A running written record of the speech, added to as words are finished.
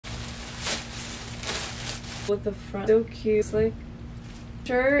with the front. So cute. It's like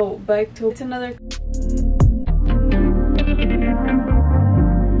shirt. Oh, bike Tote. It's another.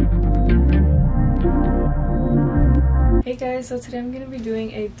 Hey guys, so today I'm gonna be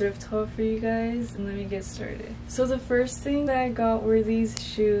doing a thrift haul for you guys, and let me get started. So the first thing that I got were these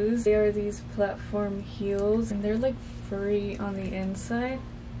shoes. They are these platform heels, and they're like furry on the inside.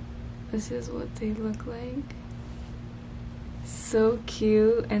 This is what they look like. So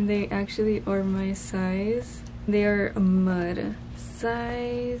cute, and they actually are my size. They are mud.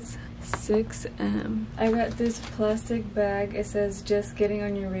 Size 6M. I got this plastic bag. It says just getting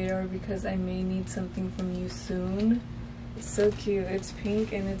on your radar because I may need something from you soon. It's so cute. It's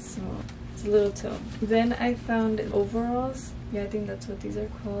pink and it's small. It's a little toe. Then I found overalls. Yeah, I think that's what these are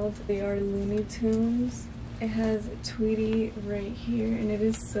called. They are Looney Tunes. It has Tweety right here and it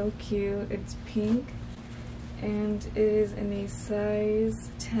is so cute. It's pink and it is in a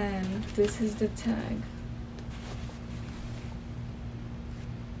size 10. This is the tag.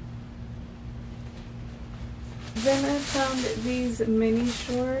 Then I found these mini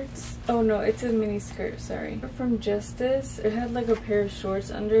shorts. Oh no, it's a mini skirt, sorry. From Justice. It had like a pair of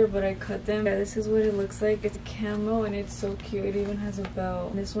shorts under, but I cut them. Yeah, this is what it looks like. It's camo and it's so cute. It even has a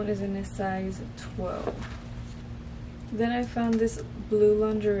belt. This one is in a size 12. Then I found this blue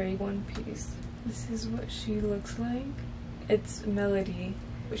lingerie one piece. This is what she looks like. It's Melody.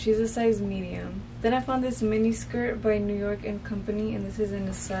 She's a size medium. Then I found this mini skirt by New York & Company, and this is in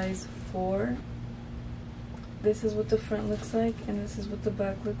a size 4. This is what the front looks like, and this is what the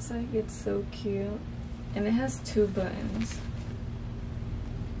back looks like. It's so cute. And it has 2 buttons.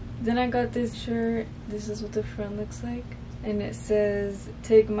 Then I got this shirt. This is what the front looks like. And it says,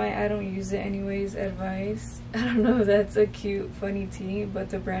 take my I don't use it anyways advice. I don't know if that's a cute, funny tee, but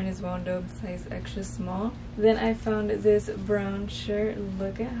the brand is wound up size extra small. Then I found this brown shirt.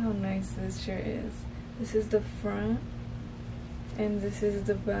 Look at how nice this shirt is. This is the front, and this is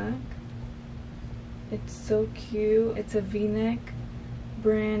the back. It's so cute. It's a v-neck,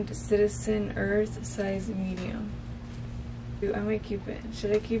 brand Citizen Earth, size medium. I might keep it.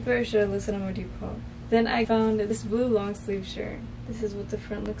 Should I keep it or should I listen on my Depop? Then I found this blue long sleeve shirt. This is what the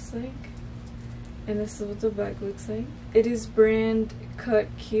front looks like. And this is what the back looks like. It is brand Cut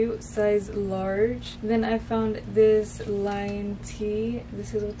Cute, size large. Then I found this line tee.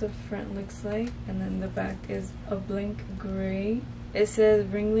 This is what the front looks like. And then the back is a blank gray. It says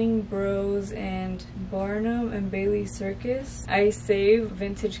Ringling Bros and Barnum and Bailey Circus. I save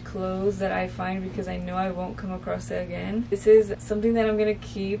vintage clothes that I find because I know I won't come across it again. This is something that I'm gonna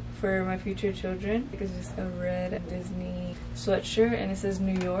keep for my future children. It's just a red Disney sweatshirt and it says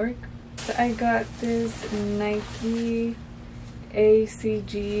New York. So I got this Nike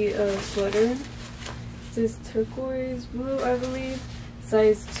ACG sweater. This turquoise blue, I believe,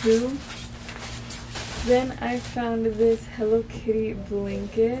 size 2. Then I found this Hello Kitty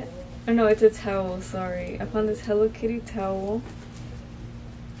blanket. Oh no, it's a towel, sorry. I found this Hello Kitty towel.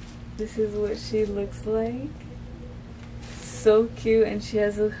 This is what she looks like. So cute, and she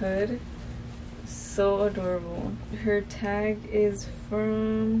has a hood. So adorable. Her tag is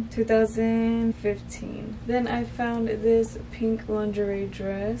from 2015. Then I found this pink lingerie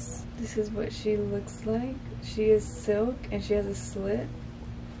dress. This is what she looks like. She is silk and she has a slit.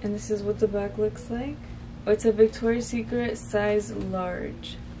 And this is what the back looks like. Oh, it's a Victoria's Secret size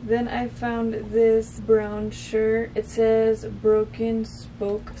large. Then I found this brown shirt. It says Broken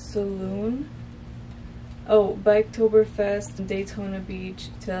Spoke Saloon. Oh, Biketoberfest Daytona Beach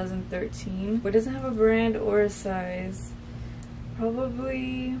 2013. It doesn't have a brand or a size.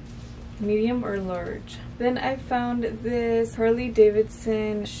 Probably medium or large. Then I found this Harley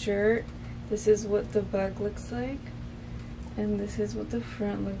Davidson shirt. This is what the back looks like. And this is what the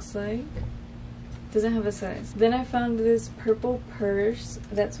front looks like. Doesn't have a size. Then I found this purple purse.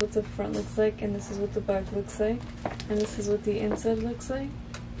 That's what the front looks like, and this is what the back looks like, and this is what the inside looks like.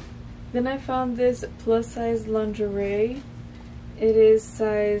 Then I found this plus size lingerie. It is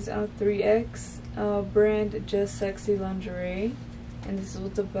size 3X, brand Just Sexy Lingerie, and this is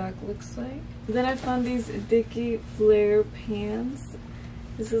what the back looks like. Then I found these Dickie flare pants.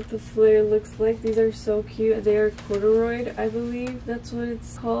 This is what the flare looks like. These are so cute. They are corduroy, I believe that's what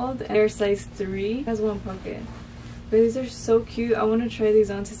it's called. They're size 3. It has 1 pocket. But these are so cute. I want to try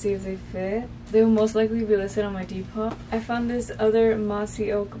these on to see if they fit. They will most likely be listed on my Depop. I found this other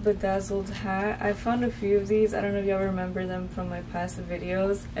mossy oak bedazzled hat. I found a few of these. I don't know if y'all remember them from my past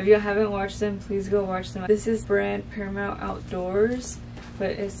videos. If you haven't watched them, please go watch them. This is brand Paramount Outdoors.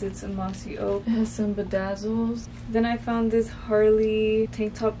 But it's a mossy oak. It has some bedazzles. Then I found this Harley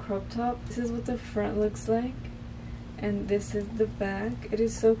tank top crop top. This is what the front looks like. and this is the back. It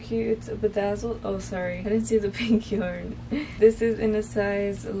is so cute. It's bedazzled. Oh, sorry, I didn't see the pink yarn. This is in a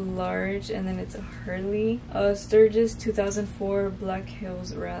size large, and then it's a Harley Sturgis 2004 Black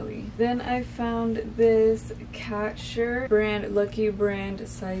Hills Rally. Then I found this cat shirt, brand Lucky Brand,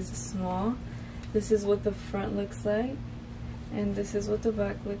 size small. This is what the front looks like, and this is what the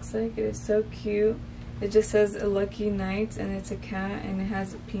back looks like. It is so cute. It just says Lucky Nights, and it's a cat, and it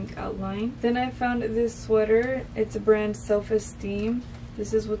has a pink outline. Then I found this sweater. It's a brand Self Esteem.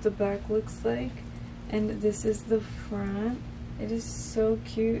 This is what the back looks like, and this is the front. It is so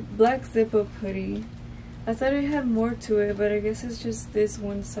cute. Black zip-up hoodie. I thought it had more to it, but I guess it's just this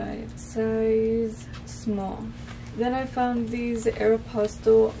one side. Size small. Then I found these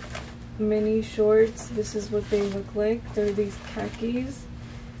Aeropostale mini shorts. This is what they look like. They're these khakis.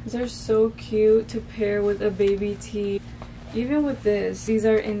 These are so cute to pair with a baby tee. Even with this, these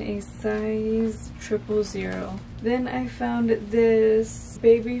are in a size 000. Then I found this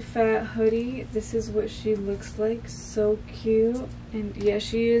baby Phat hoodie. This is what she looks like. So cute. And yeah,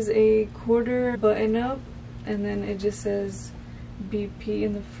 she is a quarter button up, and then it just says BP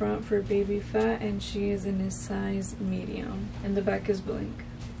in the front for baby Phat, and she is in a size medium, and the back is blank.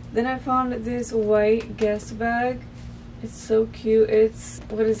 Then I found this white Guess bag. It's so cute. It's,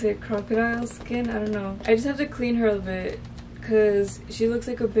 what is it, crocodile skin? I don't know. I just have to clean her a bit because she looks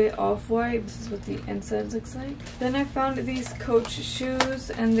like a bit off-white. This is what the inside looks like. Then I found these Coach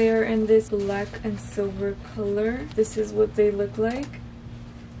shoes, and they're in this black and silver color. This is what they look like,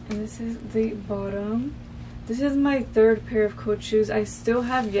 and this is the bottom. This is my third pair of Coach shoes. I still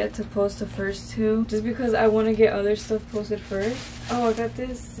have yet to post the first two just because I want to get other stuff posted first. Oh, I got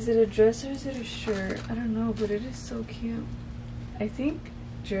this. Is it a dress or is it a shirt? I don't know, but it is so cute. I think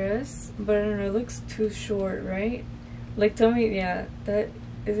dress, but I don't know. It looks too short, right? Like, tell me, yeah, that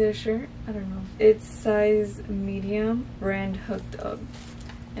is it a shirt? I don't know. It's size medium, brand Hooked Up,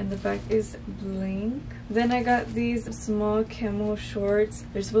 and the back is blank. Then I got these small camo shorts.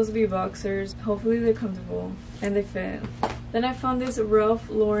 They're supposed to be boxers. Hopefully they're comfortable and they fit. Then I found this Ralph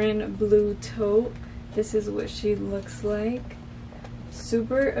Lauren blue tote. This is what she looks like.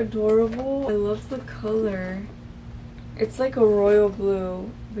 Super adorable. I love the color. It's like a royal blue.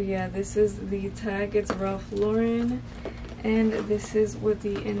 But yeah, this is the tag. It's Ralph Lauren, and this is what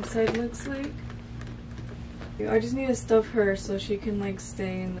the inside looks like. I just need to stuff her so she can like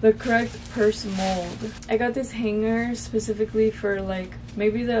stay in the correct purse mold. I got this hanger specifically for like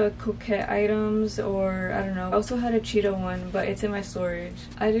maybe the coquette items, or I don't know. I also had a cheetah one, but it's in my storage.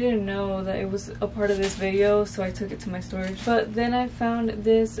 I didn't know that it was a part of this video, so I took it to my storage. But then I found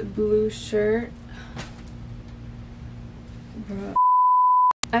this blue shirt. Bruh.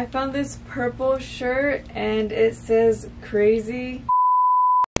 I found this purple shirt, and it says crazy.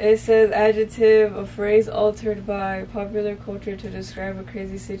 It says adjective, a phrase altered by popular culture to describe a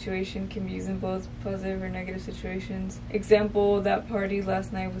crazy situation, can be used in both positive or negative situations. Example, that party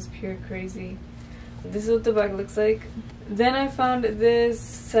last night was pure crazy. This is what the back looks like. Then I found this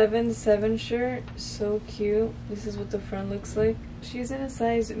 7-7 shirt. So cute. This is what the front looks like. She's in a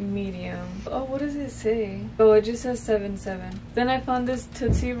size medium. Oh, what does it say? Oh, it just says 7-7. Then I found this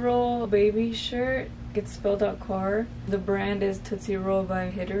Tootsie Roll baby shirt. It's spelled out car. The brand is Tootsie Roll by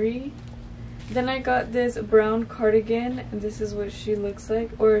Hittery. Then I got this brown cardigan, and this is what she looks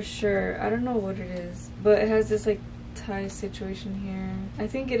like. Or a shirt. I don't know what it is, but it has this like tie situation here. I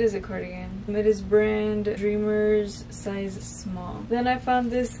think it is a cardigan. It is brand Dreamers, size small. Then I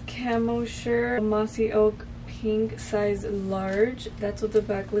found this camo shirt, Mossy Oak pink, size large. That's what the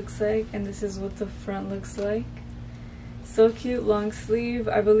back looks like, and this is what the front looks like. So cute, long sleeve,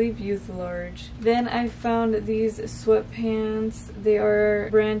 I believe youth large. Then I found these sweatpants. They are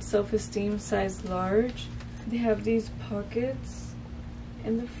brand Self Esteem, size large. They have these pockets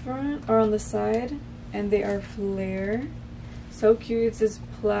in the front or on the side, and they are flare. So cute. It's this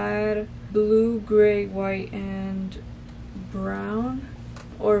plaid, blue, gray, white, and brown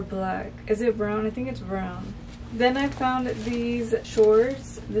or black. Is it brown? I think it's brown. Then I found these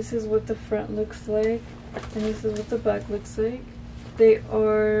shorts. This is what the front looks like, and this is what the back looks like. They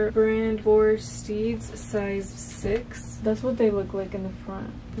are brand For Steeds, size 6. That's what they look like in the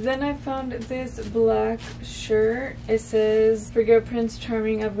front. Then I found this black shirt. It says, forget Prince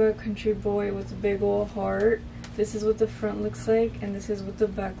Charming, I've got a country boy with a big ol' heart. This is what the front looks like, and this is what the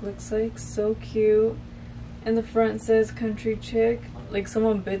back looks like. So cute. And the front says country chick. Like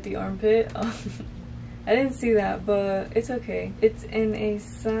someone bit the armpit. I didn't see that, but it's okay. It's in a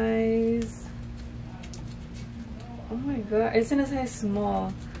size... oh my god, it's in a size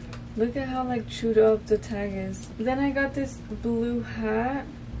small. Look at how like chewed up the tag is. Then I got this blue hat.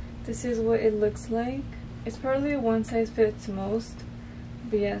 This is what it looks like. It's probably a one size fits most.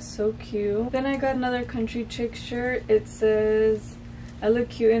 But yeah, so cute. Then I got another country chick shirt. It says, I look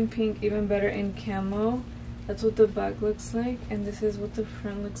cute in pink, even better in camo. That's what the back looks like, and this is what the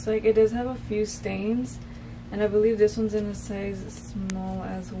front looks like. It does have a few stains, and I believe this one's in a size small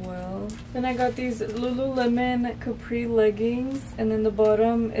as well. Then I got these Lululemon capri leggings, and then the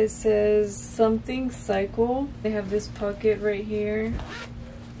bottom it says something cycle. They have this pocket right here.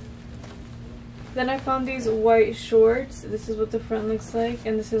 Then I found these white shorts. This is what the front looks like,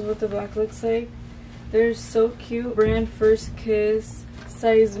 and this is what the back looks like. They're so cute. Brand First Kiss,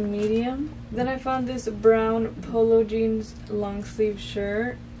 size medium. Then I found this brown polo jeans long sleeve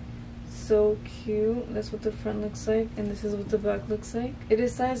shirt. So cute. That's what the front looks like, and this is what the back looks like. It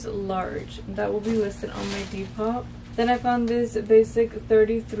is size large. That will be listed on my Depop. Then I found this basic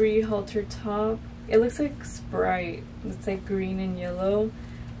 33 halter top. It looks like Sprite. It's like green and yellow.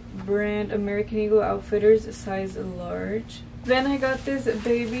 Brand American Eagle Outfitters, size large. Then I got this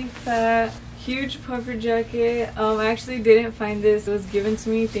baby Phat huge puffer jacket. I actually didn't find this. It was given to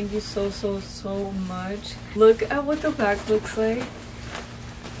me. Thank you so much. Look at what the back looks like.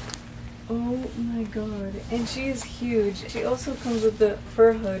 Oh my god. And she is huge. She also comes with the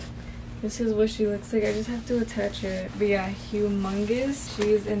fur hood. This is what she looks like. I just have to attach it. But yeah, humongous.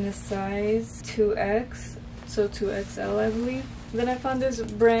 She is in the size 2X. So 2XL, I believe. Then I found this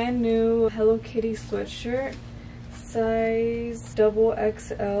brand new Hello Kitty sweatshirt, size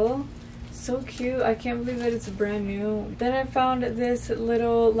XXL. So cute. I can't believe that it's brand new. Then I found this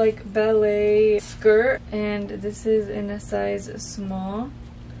little like ballet skirt, and this is in a size small.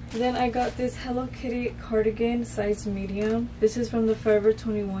 Then I got this Hello Kitty cardigan, size medium. This is from the Forever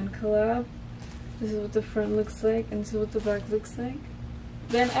 21 collab. This is what the front looks like, and this is what the back looks like.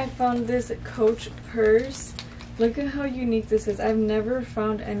 Then I found this Coach purse. Look at how unique this is. I've never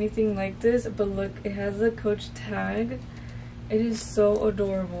found anything like this, but look, it has the Coach tag. It is so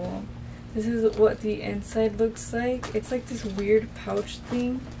adorable. This is what the inside looks like. It's like this weird pouch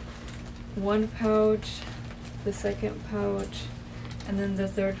thing. One pouch, the second pouch, and then the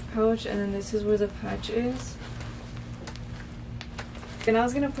third pouch, and then this is where the patch is. And I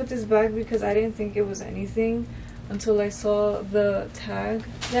was gonna put this back because I didn't think it was anything until I saw the tag.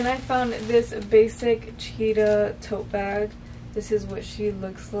 Then I found this basic cheetah tote bag. This is what she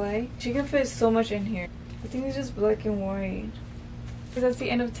looks like. She can fit so much in here. I think it's just black and white. That's the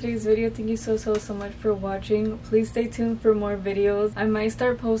end of today's video. Thank you so much for watching. Please stay tuned for more videos. I might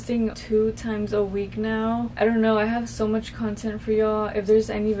start posting 2 times a week now. I don't know, I have so much content for y'all. If there's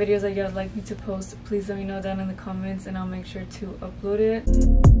any videos that y'all like me to post, please let me know down in the comments and I'll make sure to upload it.